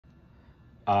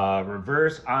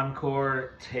Reverse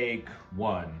encore, take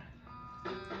one.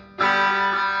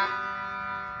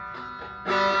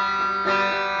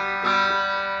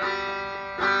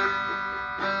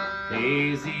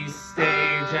 Hazy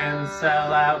stage and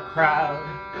sellout crowd.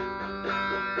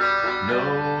 No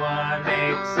one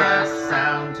makes a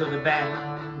sound till the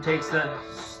band takes the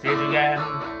stage again.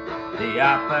 The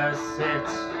opposite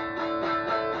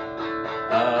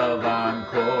of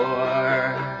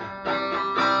encore.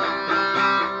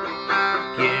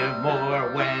 Give more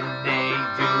when they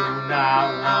do not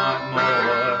want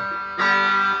more.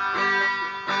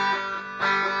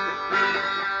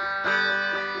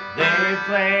 They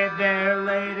played their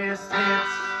latest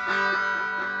hits,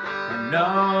 and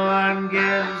no one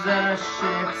gives a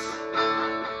shit.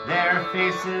 Their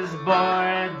faces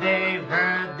bored, they've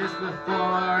heard this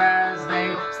before as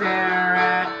they stare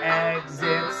at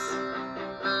exits.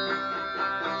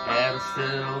 And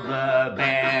still the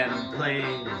band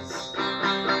plays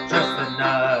just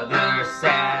another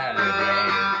Saturday.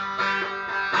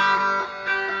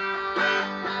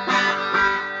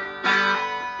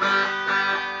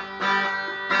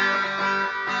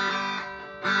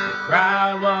 The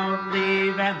crowd won't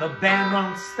leave and the band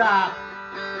won't stop.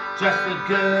 Just a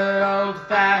good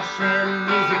old-fashioned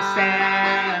music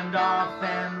standoff,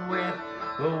 and with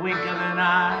a wink of an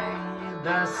eye,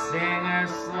 the singer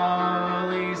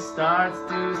slowly starts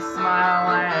to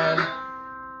smile, and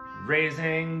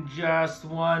raising just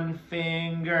one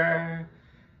finger,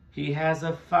 he has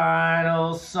a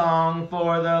final song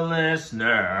for the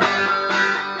listener.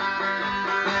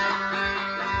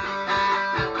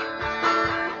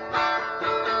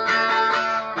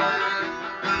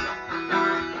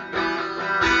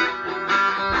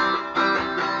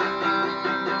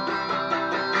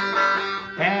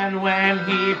 And when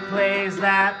he plays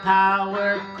that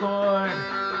power chord,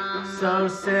 so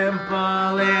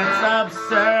simple it's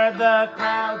absurd, the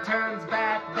crowd turns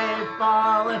back, they've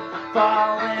fallen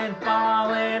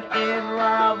in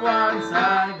love once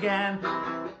again.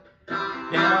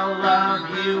 They'll love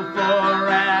you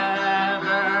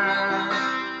forever,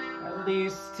 at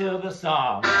least till the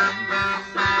song ends.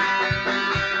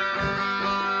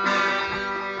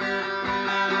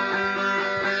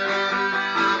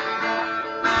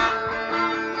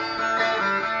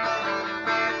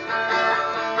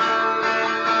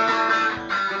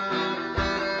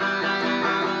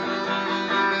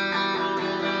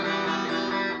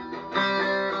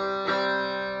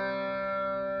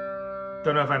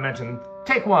 Don't know if I mentioned,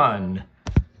 take one.